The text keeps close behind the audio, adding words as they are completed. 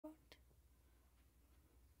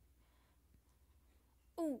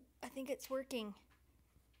Oh, I think it's working.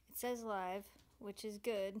 It says live, which is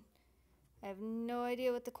good. I have no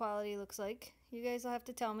idea what the quality looks like. You guys will have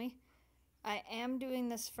to tell me. I am doing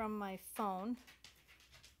this from my phone,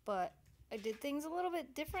 but I did things a little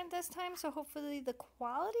bit different this time, so hopefully the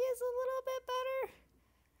quality is a little bit better.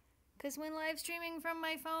 Because when live streaming from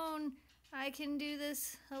my phone, I can do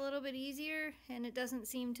this a little bit easier, and it doesn't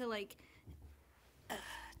seem to like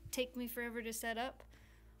take me forever to set up.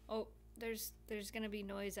 Oh, there's gonna be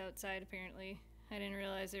noise outside apparently. I didn't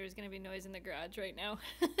realize there was gonna be noise in the garage right now.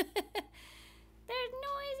 There's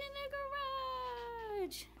noise in the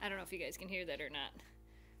garage! I don't know if you guys can hear that or not,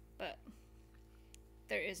 but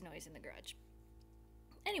there is noise in the garage.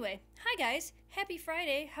 Anyway, hi guys, happy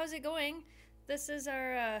Friday. How's it going? This is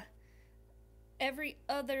our every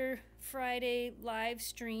other Friday live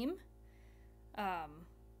stream.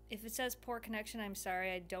 If it says poor connection, I'm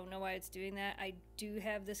sorry. I don't know why it's doing that. I do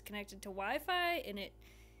have this connected to Wi-Fi, and it,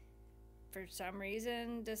 for some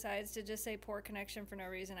reason, decides to just say poor connection for no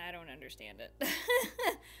reason. I don't understand it.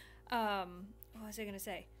 What was I going to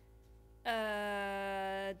say?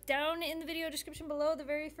 Down in the video description below, the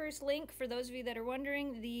very first link, for those of you that are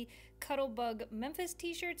wondering, the Cuttlebug Memphis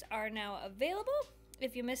t-shirts are now available.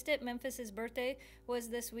 If you missed it, Memphis's birthday was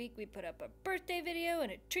this week. We put up a birthday video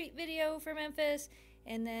and a treat video for Memphis,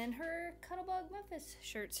 and then her Cuttlebug Memphis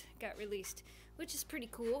shirts got released, which is pretty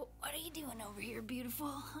cool. What are you doing over here, beautiful?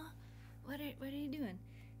 Huh? What are you doing?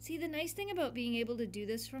 See, the nice thing about being able to do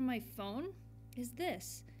this from my phone is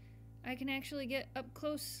this. I can actually get up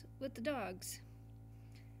close with the dogs.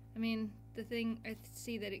 I mean, the thing, I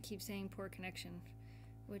see that it keeps saying poor connection,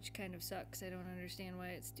 which kind of sucks. I don't understand why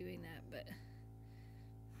it's doing that, but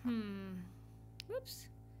whoops.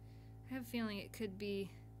 I have a feeling it could be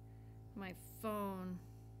my phone.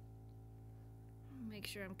 Make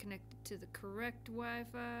sure I'm connected to the correct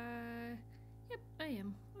Wi-Fi. Yep, I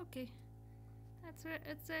am. Okay. That's what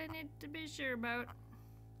I need to be sure about.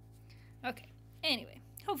 Okay. Anyway,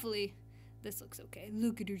 hopefully this looks okay.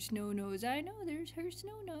 Look at her snow nose. I know, there's her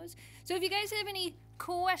snow nose. So if you guys have any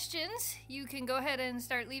questions, you can go ahead and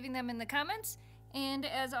start leaving them in the comments. And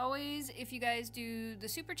as always, if you guys do the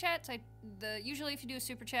super chats, usually if you do a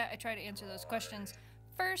super chat, I try to answer those questions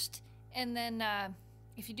first. And then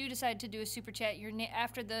if you do decide to do a super chat,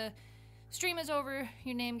 after the stream is over,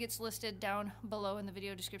 your name gets listed down below in the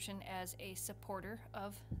video description as a supporter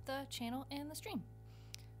of the channel and the stream.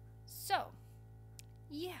 So,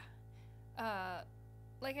 yeah.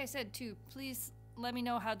 Like I said too, please let me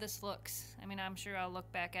know how this looks. I mean, I'm sure I'll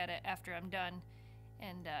look back at it after I'm done,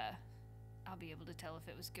 and I'll be able to tell if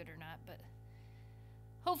it was good or not, but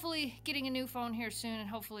hopefully getting a new phone here soon, and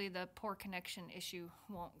hopefully the poor connection issue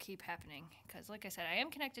won't keep happening, because like I said, I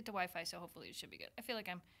am connected to Wi-Fi, so hopefully it should be good. I feel like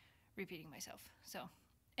I'm repeating myself. So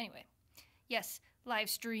anyway, yes, live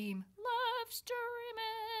streaming.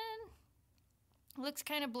 Looks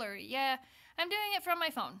kind of blurry. Yeah, I'm doing it from my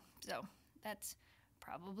phone, so that's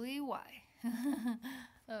probably why.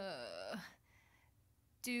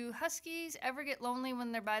 Do Huskies ever get lonely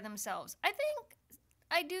when they're by themselves?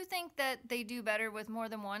 I do think that they do better with more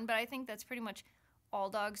than one, but I think that's pretty much all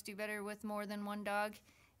dogs do better with more than one dog,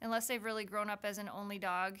 unless they've really grown up as an only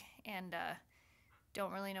dog and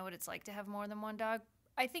don't really know what it's like to have more than one dog.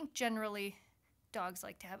 I think generally dogs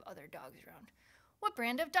like to have other dogs around. What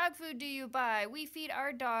brand of dog food do you buy? We feed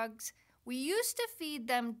our dogs. We used to feed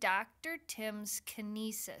them Dr. Tim's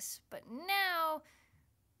Kinesis, but now,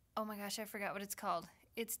 oh my gosh, I forgot what it's called.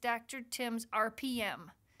 It's Dr. Tim's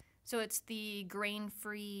RPM. So it's the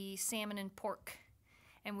grain-free salmon and pork.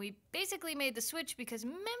 And we basically made the switch because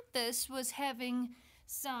Memphis was having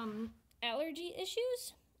some allergy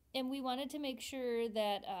issues, and we wanted to make sure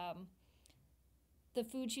that the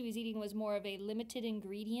food she was eating was more of a limited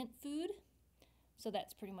ingredient food. So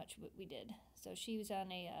that's pretty much what we did. So she was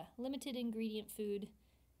on a limited ingredient food.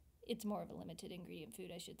 It's more of a limited ingredient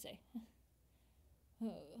food, I should say.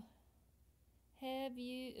 Oh. Have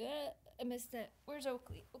you... I missed that. Where's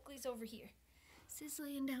Oakley? Oakley's over here. Sis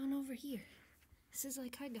laying down over here. Sis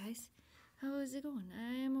like, hi guys. How is it going?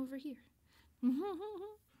 I am over here.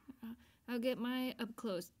 I'll get my up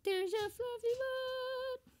close. There's a fluffy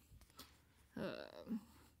butt.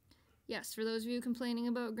 Yes, for those of you complaining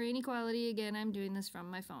about grainy quality, again, I'm doing this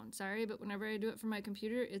from my phone. Sorry, but whenever I do it from my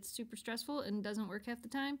computer, it's super stressful and doesn't work half the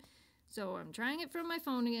time. So I'm trying it from my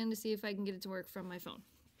phone again to see if I can get it to work from my phone.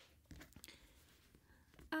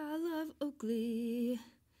 I love Oakley.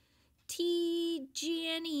 T.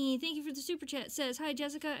 Jenny, thank you for the super chat. Says, hi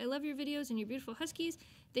Jessica, I love your videos and your beautiful Huskies.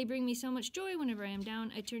 They bring me so much joy whenever I am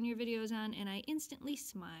down. I turn your videos on and I instantly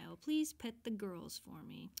smile. Please pet the girls for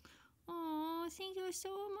me. Aww. Oh, thank you so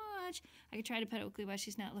much. I could try to pet Oakley while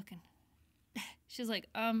she's not looking. She's like,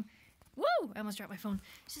 whoa! I almost dropped my phone.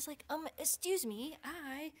 She's like, excuse me,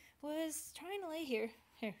 I was trying to lay here.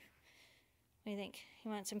 Here. What do you think?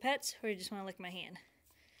 You want some pets, or you just want to lick my hand?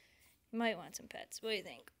 You might want some pets. What do you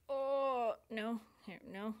think? Oh, no. Here,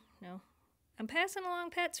 no. I'm passing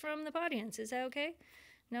along pets from the audience. Is that okay?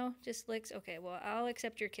 No? Just licks? Okay, well, I'll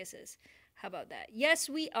accept your kisses. How about that? Yes,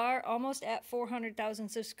 we are almost at 400,000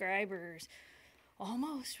 subscribers.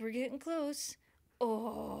 Almost. We're getting close.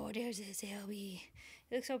 Oh, there's this LB.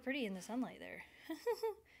 It looks so pretty in the sunlight there.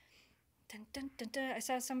 Dun, dun, dun, dun. I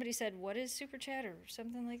saw somebody said, what is Super Chat or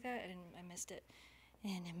something like that? I missed it.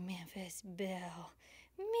 And a Memphis Belle.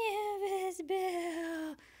 Memphis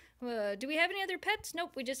Belle. Do we have any other pets?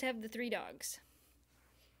 Nope, we just have the 3 dogs.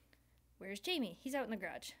 Where's Jamie? He's out in the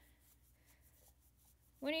garage.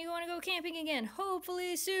 When are you going to go camping again?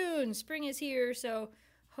 Hopefully soon. Spring is here, so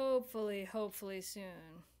hopefully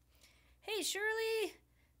soon. Hey, Shirley.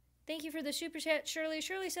 Thank you for the super chat, Shirley.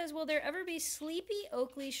 Shirley says, will there ever be Sleepy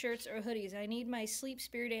Oakley shirts or hoodies? I need my sleep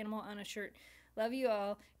spirit animal on a shirt. Love you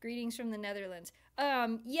all. Greetings from the Netherlands.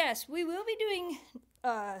 Yes, we will be doing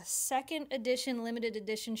second edition, limited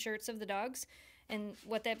edition shirts of the dogs. And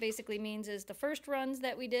what that basically means is the first runs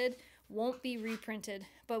that we did won't be reprinted,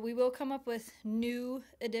 but we will come up with new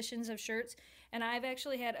editions of shirts. And I've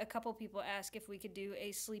actually had a couple people ask if we could do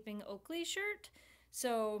a Sleeping Oakley shirt.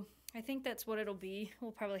 So I think that's what it'll be.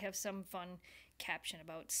 We'll probably have some fun caption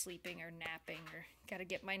about sleeping or napping or gotta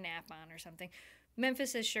get my nap on or something.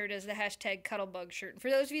 Memphis's shirt is the hashtag Cuttlebug shirt. And for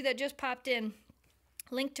those of you that just popped in,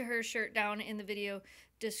 link to her shirt down in the video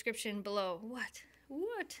description below. What?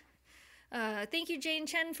 Thank you,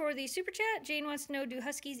 Chen, for the super chat. Jane wants to know, do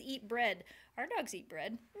Huskies eat bread? Our dogs eat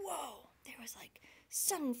bread. Whoa, there was like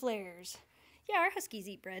sun flares. Yeah, our Huskies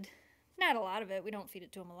eat bread. Not a lot of it. We don't feed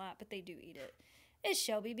it to them a lot, but they do eat it. Is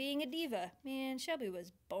Shelby being a diva? Man, Shelby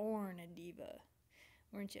was born a diva.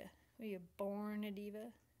 Weren't you? Were you born a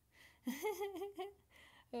diva?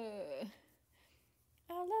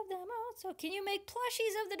 I love them all. So can you make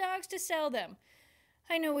plushies of the dogs to sell them?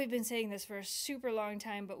 I know we've been saying this for a super long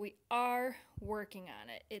time, but we are working on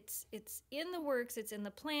it. It's in the works. It's in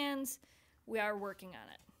the plans. We are working on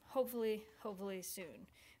it. Hopefully soon.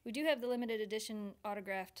 We do have the limited edition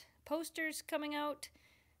autographed posters coming out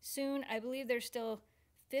soon. I believe there's still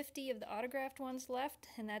 50 of the autographed ones left,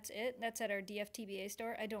 and that's it. That's at our DFTBA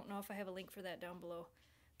store. I don't know if I have a link for that down below,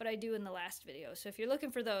 but I do in the last video. So if you're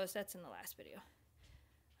looking for those, that's in the last video.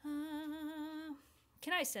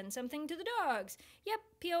 Can I send something to the dogs? Yep,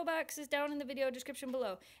 P.O. Box is down in the video description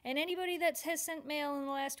below. And anybody that has sent mail in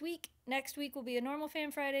the last week, next week will be a normal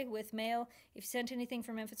Fan Friday with mail. If you sent anything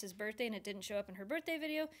for Memphis's birthday and it didn't show up in her birthday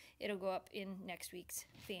video, it'll go up in next week's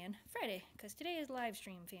Fan Friday, because today is live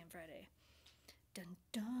stream Fan Friday. Dun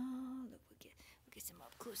dun. Look, we'll get some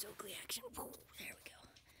up close Oakley action. Whoa, there we go.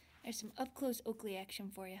 There's some up close Oakley action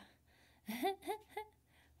for you.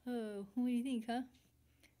 Oh, what do you think, huh?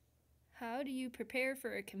 How do you prepare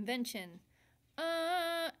for a convention?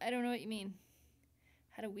 I don't know what you mean.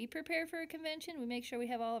 How do we prepare for a convention? We make sure we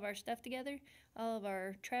have all of our stuff together, all of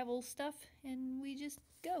our travel stuff, and we just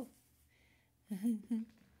go.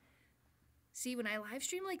 See, when I live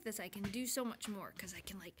stream like this, I can do so much more, because I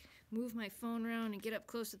can, like, move my phone around and get up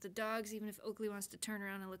close with the dogs, even if Oakley wants to turn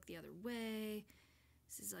around and look the other way.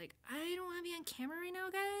 This is like, I don't want to be on camera right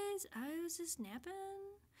now, guys. I was just napping.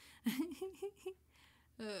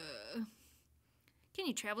 Can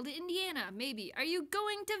you travel to Indiana? Maybe. Are you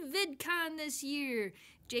going to VidCon this year?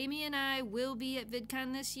 Jamie and I will be at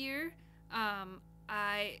VidCon this year.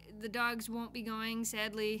 The dogs won't be going,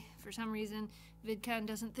 sadly, for some reason. VidCon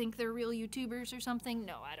doesn't think they're real YouTubers or something.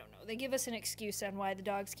 No, I don't know. They give us an excuse on why the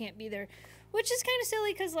dogs can't be there, which is kind of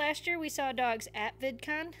silly, because last year we saw dogs at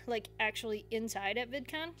VidCon, like actually inside at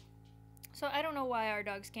VidCon. So I don't know why our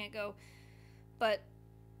dogs can't go, but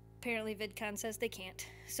apparently VidCon says they can't.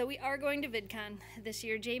 So we are going to VidCon this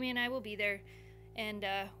year. Jamie and I will be there, and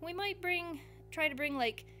we might try to bring,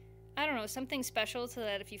 like, I don't know, something special, so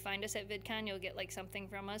that if you find us at VidCon, you'll get, like, something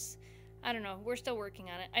from us. I don't know. We're still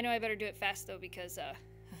working on it. I know I better do it fast, though, because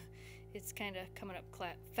it's kind of coming up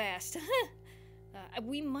fast.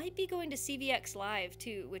 We might be going to CVX Live,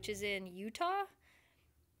 too, which is in Utah.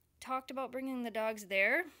 Talked about bringing the dogs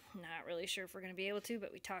there. Not really sure if we're going to be able to,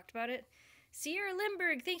 but we talked about it. Cierra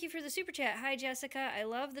Limburg, thank you for the super chat. Hi, Jessica. I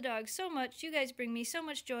love the dogs so much. You guys bring me so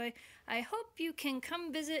much joy. I hope you can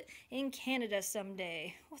come visit in Canada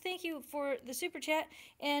someday. Well, thank you for the super chat.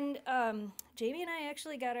 And Jamie and I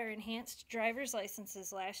actually got our enhanced driver's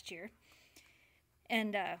licenses last year.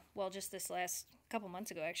 And, well, just this last couple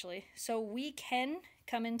months ago, actually. So we can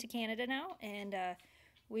coming to Canada now, and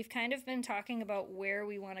we've kind of been talking about where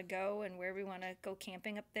we want to go and where we want to go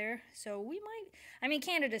camping up there. So we might, I mean,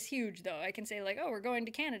 Canada's huge though. I can say like, oh, we're going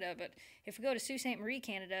to Canada, but if we go to Sault Ste. Marie,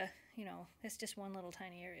 Canada, you know, it's just one little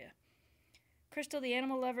tiny area. Crystal, the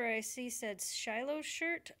animal lover I see, said Shiloh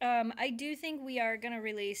shirt. I do think we are going to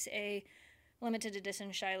release a limited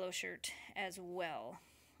edition Shiloh shirt as well.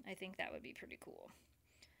 I think that would be pretty cool.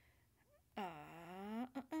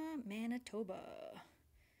 Manitoba.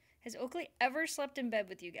 Has Oakley ever slept in bed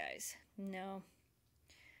with you guys? No.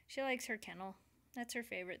 She likes her kennel. That's her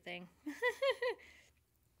favorite thing.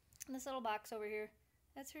 This little box over here.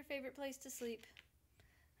 That's her favorite place to sleep.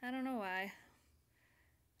 I don't know why.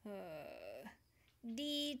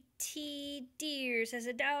 DTDeere says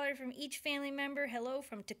 $1 from each family member. Hello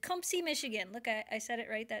from Tecumseh, Michigan. Look, I said it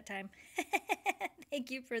right that time.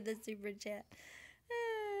 Thank you for the super chat.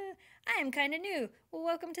 I am kind of new. Well,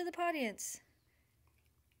 welcome to the audience.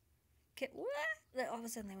 What? All of a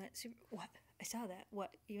sudden they went super. What? I saw that.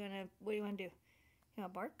 What? What do you want to do? You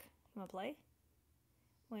want to bark? You want to play?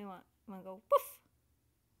 What do you want? You want to go poof?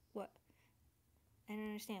 What? I don't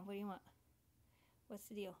understand. What do you want? What's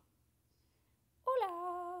the deal?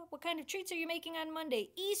 Hola! What kind of treats are you making on Monday?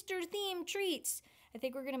 Easter-themed treats! I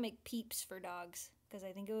think we're going to make peeps for dogs, because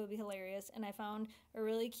I think it would be hilarious. And I found a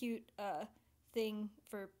really cute thing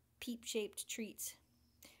for peep-shaped treats.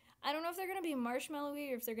 I don't know if they're going to be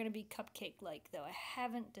marshmallowy or if they're going to be cupcake-like, though. I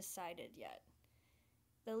haven't decided yet.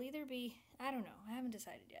 They'll either be... I don't know. I haven't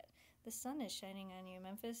decided yet. The sun is shining on you,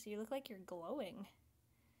 Memphis. You look like you're glowing.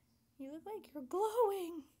 You look like you're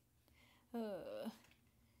glowing.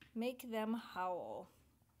 Make them howl.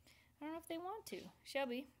 I don't know if they want to.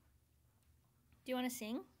 Shelby, do you want to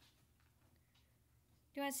sing? Do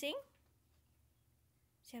you want to sing?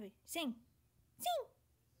 Shelby, sing. Sing.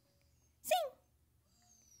 Sing.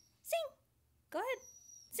 Sing. Go ahead.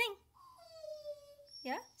 Sing.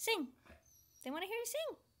 Yeah? Sing. They want to hear you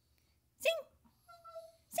sing. Sing.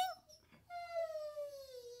 Sing.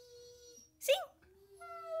 Sing.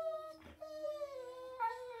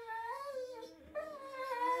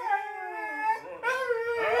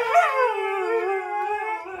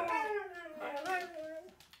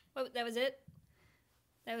 Oh, that was it?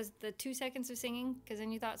 That was the 2 seconds of singing, because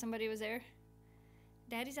then you thought somebody was there?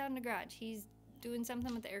 Daddy's out in the garage. He's doing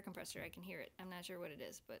something with the air compressor. I can hear it. I'm not sure what it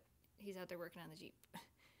is, but he's out there working on the Jeep.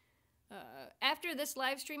 After this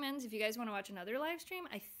live stream ends, if you guys want to watch another live stream,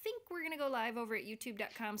 I think we're going to go live over at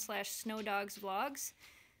youtube.com/snowdogsvlogs.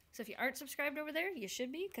 So if you aren't subscribed over there, you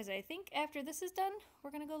should be, because I think after this is done,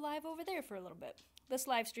 we're going to go live over there for a little bit. This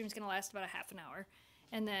live stream is going to last about a half an hour,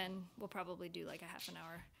 and then we'll probably do like a half an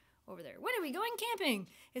hour over there. When are we going camping?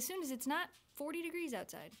 As soon as it's not 40 degrees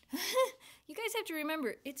outside. You guys have to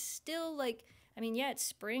remember, it's still like, I mean, yeah, it's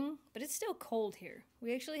spring, but it's still cold here.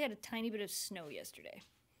 We actually had a tiny bit of snow yesterday.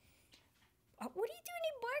 What are you doing?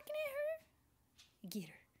 You barking at her? Get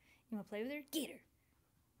her. You want to play with her? Get her.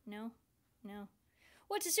 No? No.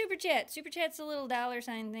 What's a super chat? Super chat's a little $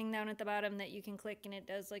 sign thing down at the bottom that you can click, and it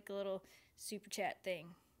does like a little super chat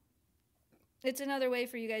thing. It's another way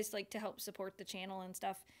for you guys like to help support the channel and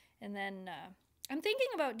stuff. And then I'm thinking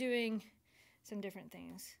about doing some different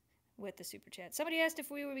things with the super chat. Somebody asked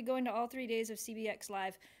if we would be going to all 3 days of CBX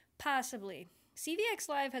Live. Possibly. CVX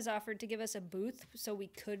Live has offered to give us a booth so we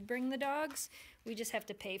could bring the dogs. We just have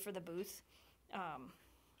to pay for the booth.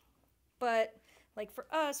 But, like, for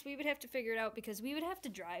us, we would have to figure it out because we would have to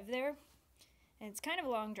drive there. And it's kind of a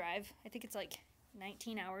long drive. I think it's like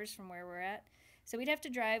 19 hours from where we're at. So we'd have to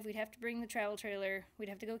drive. We'd have to bring the travel trailer. We'd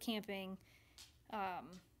have to go camping. I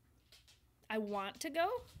want to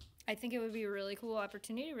go. I think it would be a really cool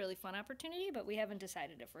opportunity, really fun opportunity, but we haven't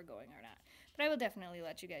decided if we're going or not. But I will definitely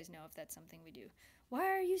let you guys know if that's something we do. Why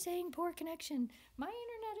are you saying poor connection? My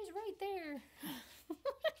internet is right there.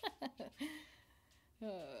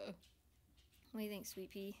 What do you think,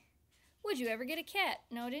 Sweet Pea? Would you ever get a cat?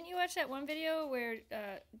 No, didn't you watch that one video where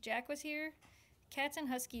Jack was here? Cats and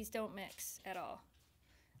Huskies don't mix at all.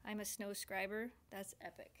 I'm a snow scriber. That's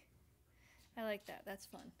epic. I like that. That's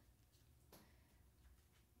fun.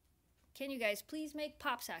 Can you guys please make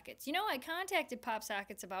pop sockets? You know, I contacted Pop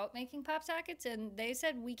Sockets about making pop sockets, and they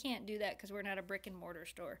said we can't do that because we're not a brick and mortar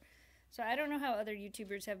store. So I don't know how other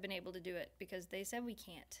YouTubers have been able to do it because they said we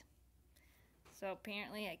can't. So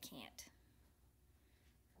apparently I can't.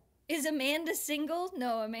 Is Amanda single?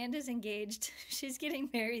 No, Amanda's engaged. She's getting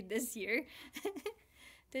married this year.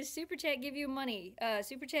 Does Super Chat give you money?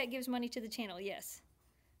 Super Chat gives money to the channel, yes.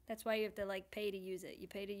 That's why you have to, like, pay to use it. You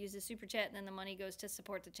pay to use the Super Chat, and then the money goes to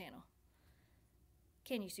support the channel.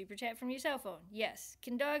 Can you Super Chat from your cell phone? Yes.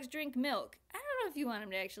 Can dogs drink milk? I don't don't know if you want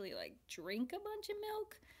him to actually, like, drink a bunch of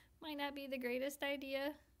milk. Might not be the greatest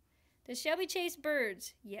idea. Does Shelby chase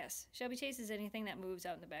birds? Yes. Shelby chases anything that moves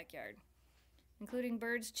out in the backyard, including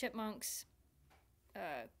birds, chipmunks,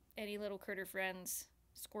 any little critter friends,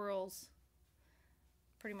 squirrels,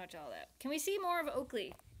 pretty much all that. Can we see more of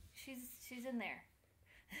Oakley? She's in there.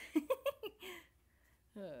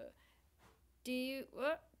 Do you...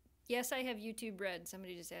 What? Yes, I have YouTube Red.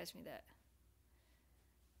 Somebody just asked me that.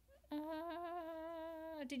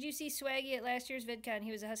 Did you see Swaggy at last year's VidCon?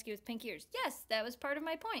 He was a husky with pink ears. Yes, that was part of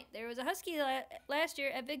my point. There was a husky last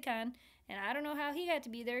year at VidCon, and I don't know how he got to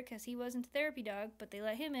be there because he wasn't a therapy dog, but they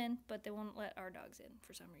let him in, but they won't let our dogs in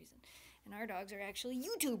for some reason. And our dogs are actually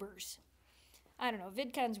YouTubers. I don't know.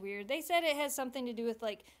 VidCon's weird. They said it has something to do with,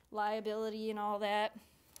 like, liability and all that,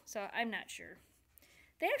 so I'm not sure.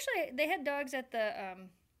 They had dogs at the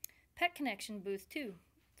Pet Connection booth, too.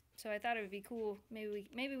 So I thought it would be cool.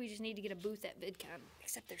 Maybe we just need to get a booth at VidCon.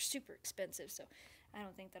 Except they're super expensive, so I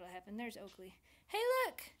don't think that'll happen. There's Oakley. Hey,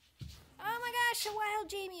 look! Oh my gosh, a wild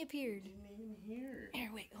Jamie appeared. You didn't even hear.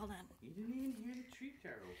 Here, wait, hold on. You didn't even hear the tree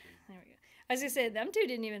jar open. There we go. I was gonna say them two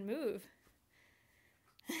didn't even move.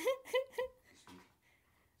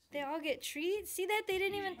 They all get treats. See that? They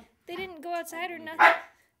didn't go outside or nothing. I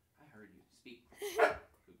heard you. Speak.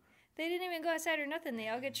 They didn't even go outside or nothing. They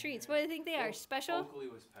all get treats. What do you think they are? Special? Oakley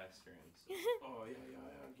was pestering. So. Oh, yeah,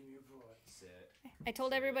 give me a foot. Sit. I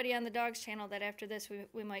told everybody on the Dogs channel that after this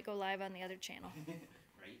we might go live on the other channel.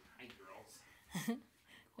 Right? Hi,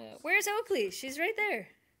 girls. Where's Oakley? She's right there.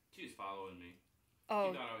 She was following me.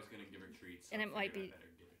 Oh. She thought I was going to give her treats. So and it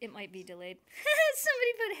might be delayed.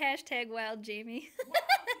 Somebody put hashtag wild Jamie.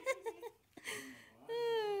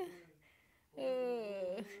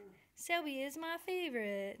 Selby is my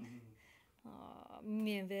favorite. Aw,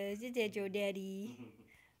 Memphis, is that your daddy?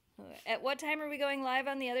 At what time are we going live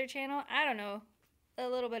on the other channel? I don't know. A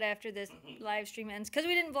little bit after this live stream ends. Because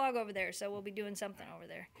we didn't vlog over there, so we'll be doing something over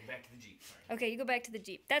there. Go back to the Jeep. Sorry. Okay, you go back to the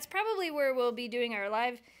Jeep. That's probably where we'll be doing our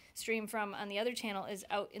live stream from on the other channel, is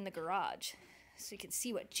out in the garage. So you can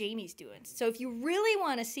see what Jamie's doing. So if you really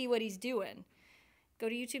want to see what he's doing, go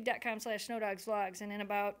to youtube.com/snowdogsvlogs, and in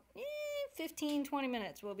about 15-20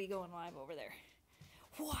 minutes we'll be going live over there.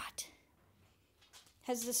 What?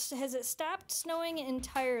 Has it stopped snowing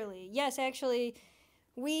entirely? Yes, actually,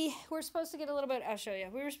 we were supposed to get a little bit. I'll show you.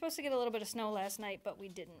 We were supposed to get a little bit of snow last night, but we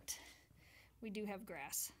didn't. We do have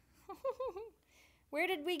grass. Where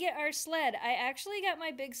did we get our sled? I actually got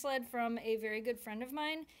my big sled from a very good friend of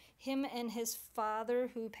mine. Him and his father,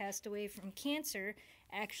 who passed away from cancer,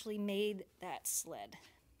 actually made that sled.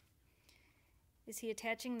 Is he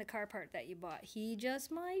attaching the car part that you bought? He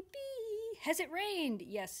just might be. Has it rained?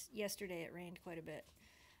 Yes, yesterday it rained quite a bit.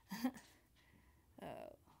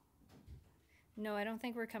 No, I don't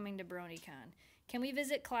think we're coming to BronyCon. Can we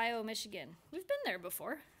visit Clio, Michigan? We've been there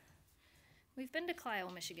before. We've been to Clio,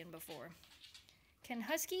 Michigan before. Can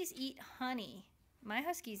huskies eat honey? My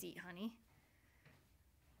huskies eat honey.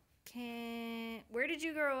 Where did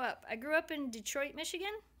you grow up? I grew up in Detroit,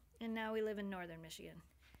 Michigan, and now we live in northern Michigan.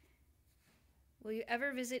 Will you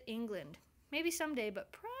ever visit England? Maybe someday,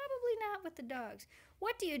 but probably not with the dogs.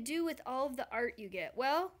 What do you do with all of the art you get?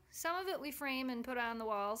 Well, some of it we frame and put on the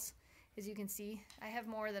walls, as you can see. I have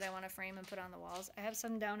more that I want to frame and put on the walls. I have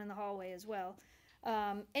some down in the hallway as well.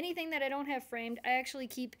 Anything that I don't have framed, I actually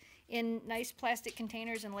keep in nice plastic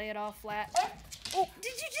containers and lay it all flat. Oh,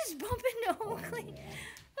 did you just bump into Oakley?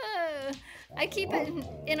 I keep it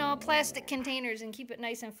in all plastic containers and keep it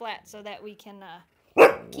nice and flat so that we can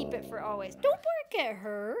keep it for always. Don't bark at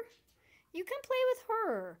her. You can play with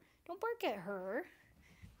her. Don't bark at her.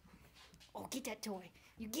 Oh, get that toy.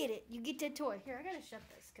 You get it. You get that toy. Here, I gotta shut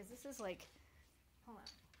this because this is like... Hold on.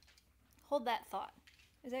 Hold that thought.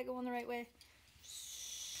 Is that going the right way?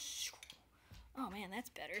 Oh, man, that's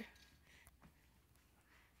better.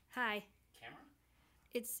 Hi. Camera?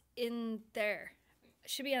 It's in there. It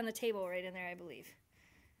should be on the table right in there, I believe.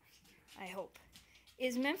 I hope.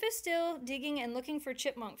 Is Memphis still digging and looking for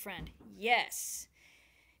chipmunk friend? Yes,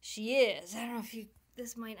 she is. I don't know if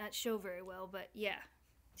this might not show very well, but yeah.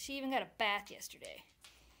 She even got a bath yesterday.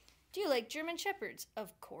 Do you like German Shepherds?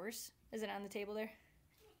 Of course. Is it on the table there?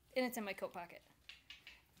 And it's in my coat pocket.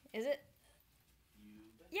 Is it?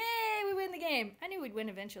 Yay, we win the game. I knew we'd win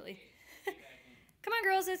eventually. Come on,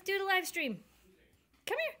 girls, let's do the live stream.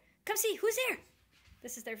 Come here. Come see. Who's there?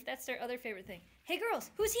 That's their other favorite thing. Hey, girls,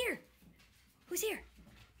 who's here? Who's here?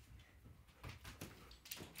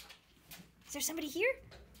 Is there somebody here?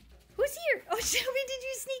 Who's here? Oh, Shelby, did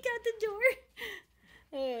you sneak out the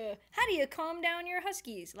door? How do you calm down your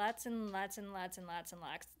huskies? Lots and lots and lots and lots and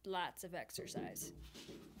lots of exercise.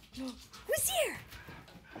 Who's here?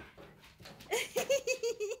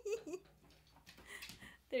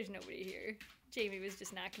 There's nobody here. Jamie was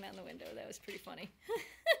just knocking on the window. That was pretty funny.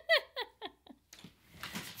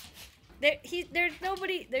 There's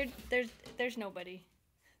nobody. There's nobody.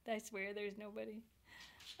 I swear there's nobody.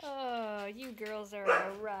 Oh, you girls are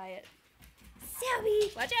a riot.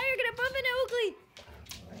 Selby, watch out, you're gonna bump into Oakley.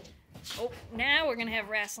 Oh, now we're gonna have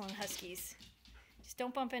wrestling Huskies. Just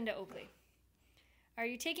don't bump into Oakley. Are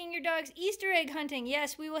you taking your dogs Easter egg hunting?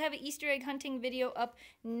 Yes, we will have an Easter egg hunting video up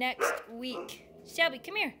next week. Shelby,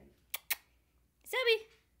 come here. Selby,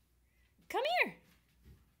 come here.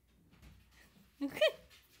 Okay.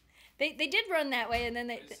 They did run that way, and then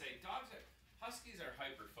they. Huskies are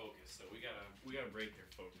hyper focused, so we gotta break their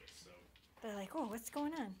focus. So they're like, oh, what's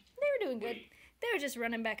going on? They were doing good. They were just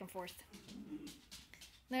running back and forth.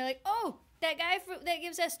 And they're like, oh, that guy that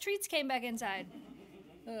gives us treats came back inside.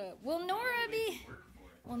 Will Nora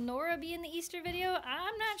be in the Easter video?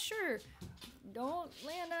 I'm not sure. Don't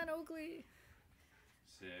land on Oakley.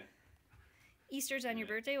 Sit. Easter's on your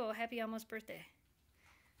birthday? Well, happy almost birthday.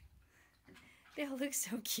 They all look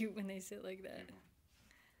so cute when they sit like that.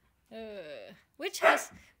 Which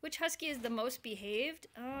husky is the most behaved?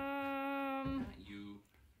 Not you.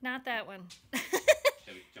 Not that one.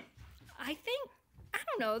 Shelby, jump. I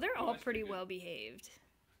don't know. They're all pretty well behaved.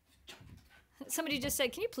 Somebody just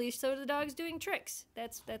said, "Can you please show the dogs doing tricks?"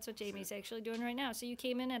 That's what Jamie's actually doing right now. So you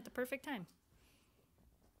came in at the perfect time.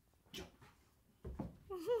 Jump.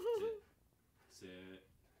 Sit.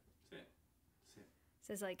 Sit. Sit.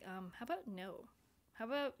 Says like, how about no? How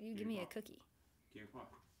about you give me a cookie? Give your paw.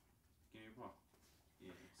 Give your paw.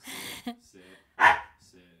 Yeah. Sit.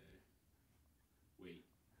 Sit. Wait.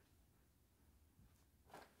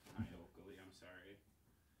 Hi, Oakley. I'm sorry.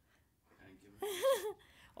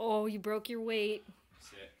 Oh, you broke your weight.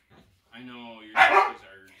 Sit. I know your sisters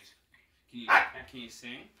are just. Can you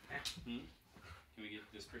sing? Hmm? Can we get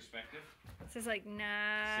this perspective? This is like Sit.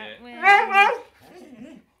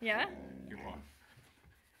 Yeah. Your paw.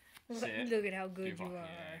 Sit. Look at how good you are.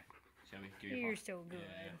 Yeah. Shelby, give your You're paw. so good.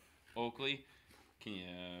 Yeah. Oakley, can you?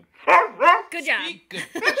 Good job. Good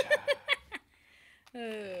job.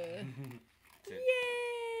 Yay!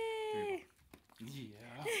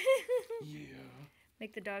 Yeah. Yeah.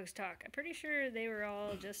 Make the dogs talk. I'm pretty sure they were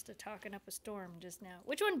all just talking up a storm just now.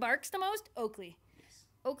 Which one barks the most? Oakley. Yes.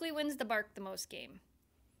 Oakley wins the bark the most game.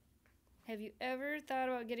 Have you ever thought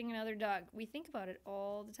about getting another dog? We think about it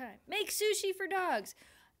all the time. Make sushi for dogs.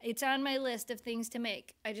 It's on my list of things to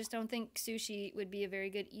make. I just don't think sushi would be a very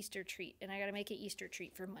good Easter treat, and I got to make an Easter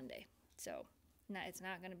treat for Monday. So, it's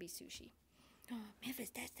not going to be sushi. Oh, Memphis,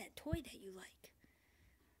 that's that toy that you like.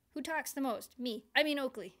 Who talks the most? Me. I mean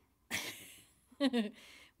Oakley.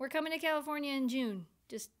 We're coming to California in June.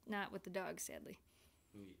 Just not with the dogs, sadly.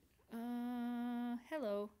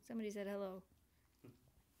 Hello. Somebody said hello.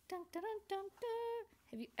 Dun, dun, dun, dun, dun.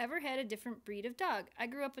 Have you ever had a different breed of dog? I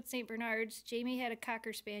grew up with St. Bernards. Jamie had a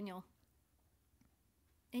Cocker Spaniel.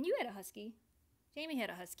 And you had a Husky. Jamie had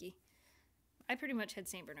a Husky. I pretty much had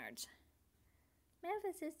St. Bernards.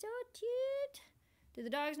 Memphis is so cute. Do the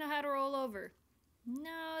dogs know how to roll over?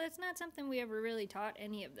 No, that's not something we ever really taught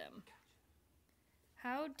any of them.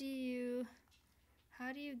 How do you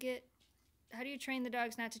train the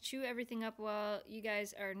dogs not to chew everything up while you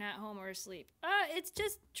guys are not home or asleep? It's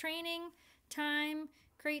just training, time,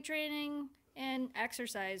 crate training, and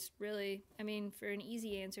exercise, really. I mean, for an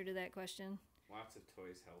easy answer to that question. Lots of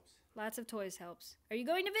toys helps. Lots of toys helps. Are you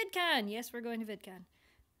going to VidCon? Yes, we're going to VidCon.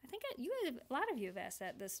 I think a lot of you have asked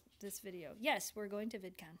that this video. Yes, we're going to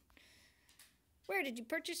VidCon. Where did you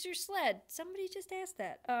purchase your sled? Somebody just asked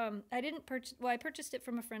that. I didn't purchase. Well, I purchased it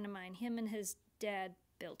from a friend of mine. Him and his dad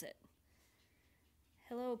built it.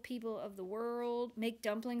 Hello, people of the world. Make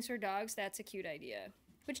dumplings for dogs. That's a cute idea.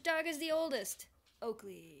 Which dog is the oldest?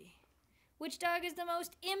 Oakley. Which dog is the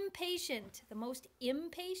most impatient? The most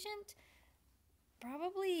impatient?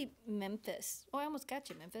 Probably Memphis. Oh, I almost got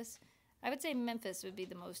you, Memphis. I would say Memphis would be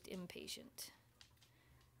the most impatient.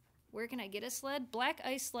 Where can I get a sled? Black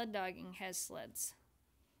Ice Sled Dogging has sleds.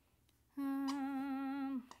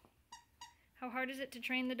 How hard is it to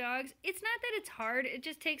train the dogs? It's not that it's hard. It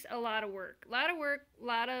just takes a lot of work. A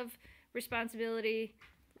lot of responsibility,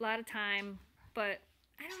 a lot of time. But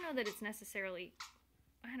I don't know that it's necessarily...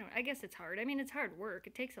 I guess it's hard. I mean, it's hard work.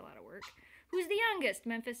 It takes a lot of work. Who's the youngest?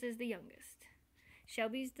 Memphis is the youngest.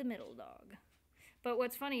 Shelby's the middle dog. But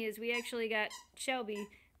what's funny is we actually got Shelby,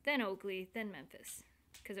 then Oakley, then Memphis.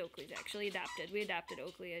 Because Oakley's actually adopted. We adopted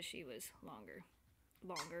Oakley as she was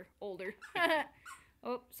older.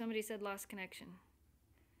 Oh, somebody said lost connection.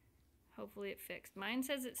 Hopefully it fixed. Mine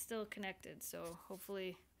says it's still connected, so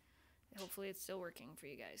hopefully Hopefully it's still working for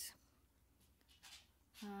you guys.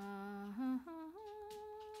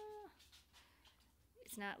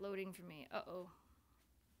 It's not loading for me. Uh-oh.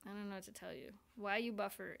 I don't know what to tell you. Why you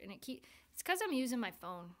buffer? And it's because I'm using my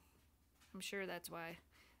phone. I'm sure that's why.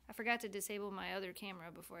 I forgot to disable my other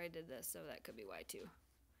camera before I did this, so that could be why too.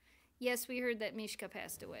 Yes, we heard that Mishka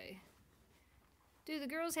passed away. Do the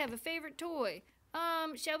girls have a favorite toy?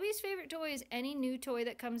 Shelby's favorite toy is any new toy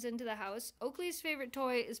that comes into the house. Oakley's favorite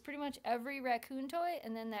toy is pretty much every raccoon toy,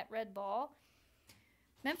 and then that red ball.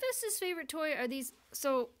 Memphis's favorite toy are these,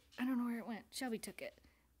 so I don't know where it went. Shelby took it.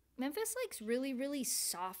 Memphis likes really, really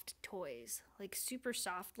soft toys, like super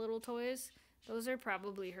soft little toys. Those are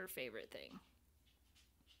probably her favorite thing.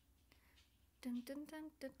 Dun, dun,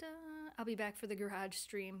 dun, dun, dun. I'll be back for the garage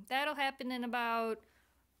stream. That'll happen in about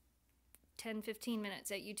 10-15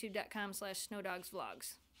 minutes at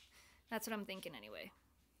youtube.com/snowdogsvlogs. That's what I'm thinking anyway.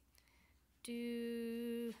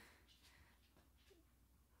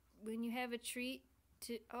 When you have a treat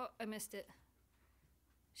to... Oh, I missed it.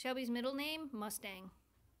 Shelby's middle name? Mustang.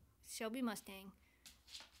 Shelby Mustang.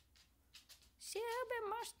 Shelby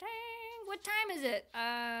Mustang. What time is it?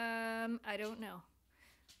 I don't know.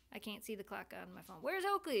 I can't see the clock on my phone. Where's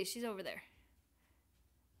Oakley? She's over there.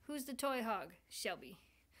 Who's the toy hog? Shelby.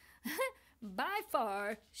 By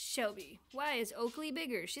far, Shelby. Why is Oakley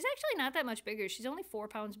bigger? She's actually not that much bigger. She's only 4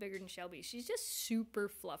 pounds bigger than Shelby. She's just super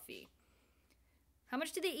fluffy. How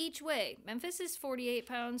much do they each weigh? Memphis is 48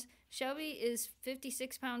 pounds. Shelby is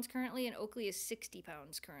 56 pounds currently, and Oakley is 60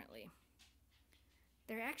 pounds currently.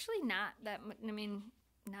 They're actually not that much,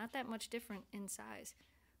 not that much different in size.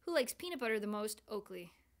 Who likes peanut butter the most?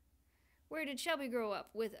 Oakley. Where did Shelby grow up?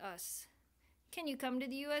 With us. Can you come to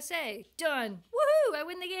the USA? Done. Woohoo! I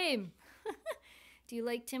win the game. Do you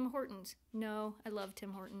like Tim Hortons? No, I love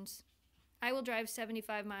Tim Hortons. I will drive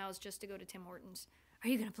 75 miles just to go to Tim Hortons. Are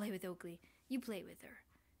you going to play with Oakley? You play with her.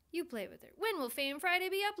 You play with her. When will Fan Friday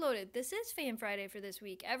be uploaded? This is Fan Friday for this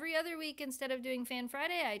week. Every other week, instead of doing Fan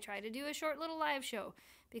Friday, I try to do a short little live show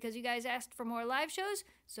because you guys asked for more live shows,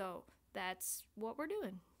 so that's what we're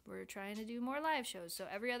doing. We're trying to do more live shows. So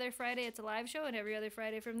every other Friday it's a live show, and every other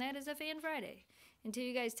Friday from that is a Fan Friday. Until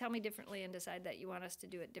you guys tell me differently and decide that you want us to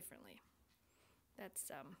do it differently.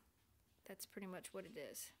 That's pretty much what it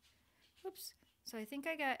is. Whoops. So I think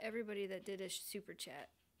I got everybody that did a super chat.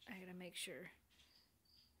 I gotta make sure.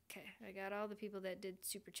 Okay, I got all the people that did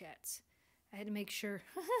super chats. I had to make sure.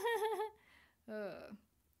 Fluffy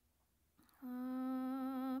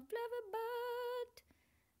butt.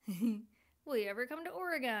 Will you ever come to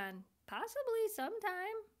Oregon? Possibly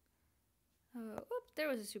sometime. Oops, there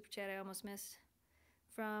was a super chat I almost missed.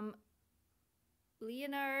 From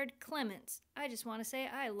Leonard Clements. I just want to say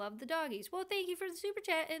I love the doggies. Well, thank you for the super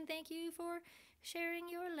chat, and thank you for sharing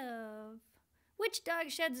your love. Which dog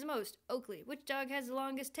sheds the most? Oakley. Which dog has the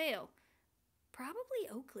longest tail? Probably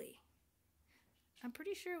Oakley. I'm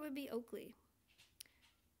pretty sure it would be Oakley.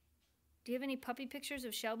 Do you have any puppy pictures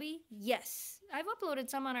of Shelby? Yes. I've uploaded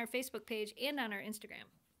some on our Facebook page and on our Instagram.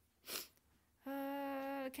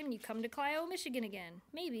 Can you come to Clio, Michigan again?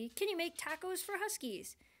 Maybe. Can you make tacos for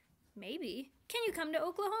Huskies? Maybe. Can you come to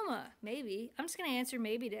Oklahoma? Maybe. I'm just going to answer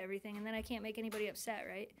maybe to everything, and then I can't make anybody upset,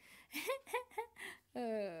 right?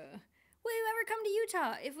 Will you ever come to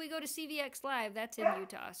Utah? If we go to CVX Live, that's in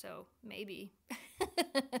Utah, so maybe.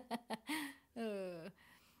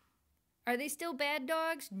 Are they still bad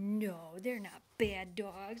dogs? No, they're not bad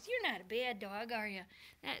dogs. You're not a bad dog, are you?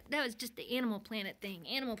 That was just the Animal Planet thing.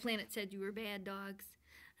 Animal Planet said you were bad dogs.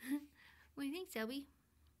 What do you think, Shelby?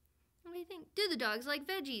 What do you think? Do the dogs like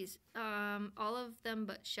veggies? All of them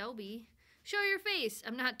but Shelby. Show your face.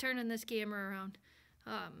 I'm not turning this camera around.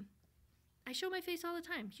 I show my face all the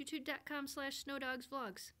time.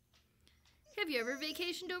 youtube.com/snowdogsvlogs. Have you ever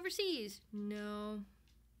vacationed overseas? No.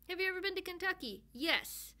 Have you ever been to Kentucky?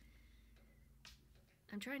 Yes.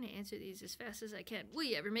 I'm trying to answer these as fast as I can. Will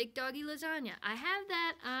you ever make doggy lasagna? I have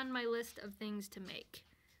that on my list of things to make.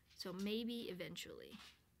 So maybe eventually.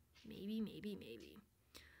 Maybe.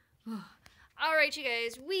 All right, you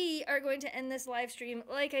guys. We are going to end this live stream.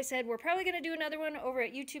 Like I said, we're probably going to do another one over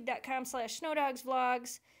at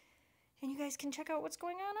youtube.com/snowdogsvlogs. And you guys can check out what's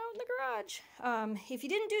going on out in the garage. If you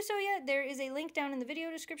didn't do so yet, there is a link down in the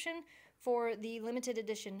video description for the limited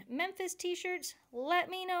edition Memphis t-shirts.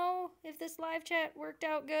 Let me know if this live chat worked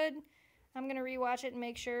out good. I'm going to rewatch it and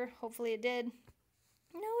make sure. Hopefully it did.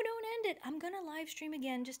 No, don't end it. I'm going to live stream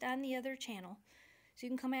again just on the other channel. So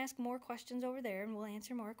you can come ask more questions over there, and we'll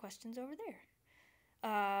answer more questions over there.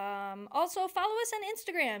 Also, follow us on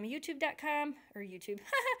Instagram, youtube.com, or YouTube.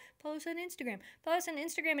 Follow us on Instagram. Follow us on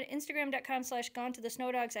Instagram at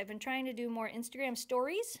instagram.com/GonetotheSnowDogs. I've been trying to do more Instagram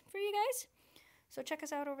stories for you guys, so check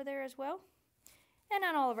us out over there as well. And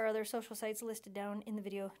on all of our other social sites listed down in the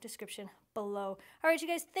video description below. All right, you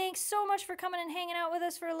guys, thanks so much for coming and hanging out with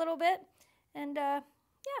us for a little bit. And, yeah.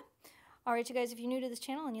 All right, you guys, if you're new to this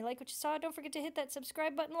channel and you like what you saw, don't forget to hit that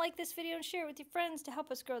subscribe button, like this video, and share it with your friends to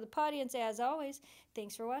help us grow the audience. As always,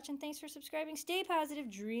 thanks for watching, thanks for subscribing, stay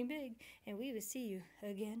positive, dream big, and we will see you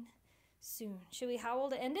again soon. Should we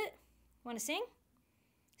howl to end it? Want to sing?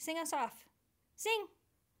 Sing us off. Sing.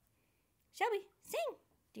 Shall we? Sing.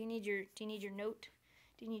 Do you need your note?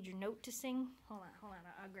 Do you need your note to sing? Hold on,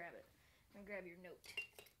 I'll grab it. I'm gonna grab your note.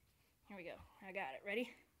 Here we go. I got it.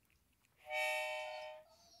 Ready?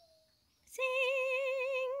 Sing.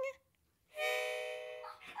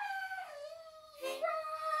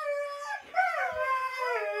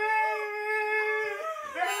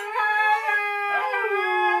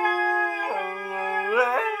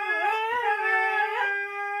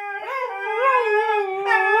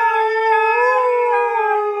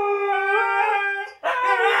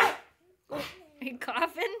 Are you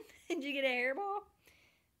coughing? Did you get a hairball?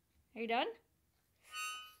 Are you done?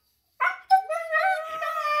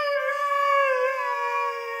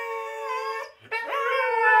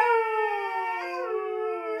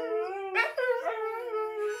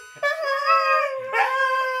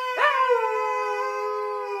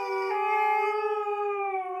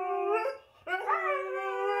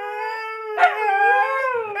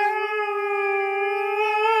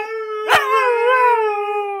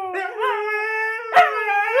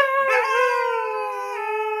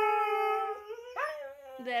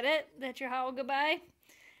 Is that it? That's your howl goodbye?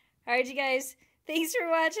 All right, you guys. Thanks for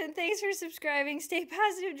watching. Thanks for subscribing. Stay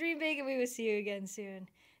positive, dream big, and we will see you again soon.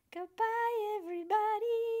 Goodbye,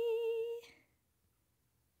 everybody.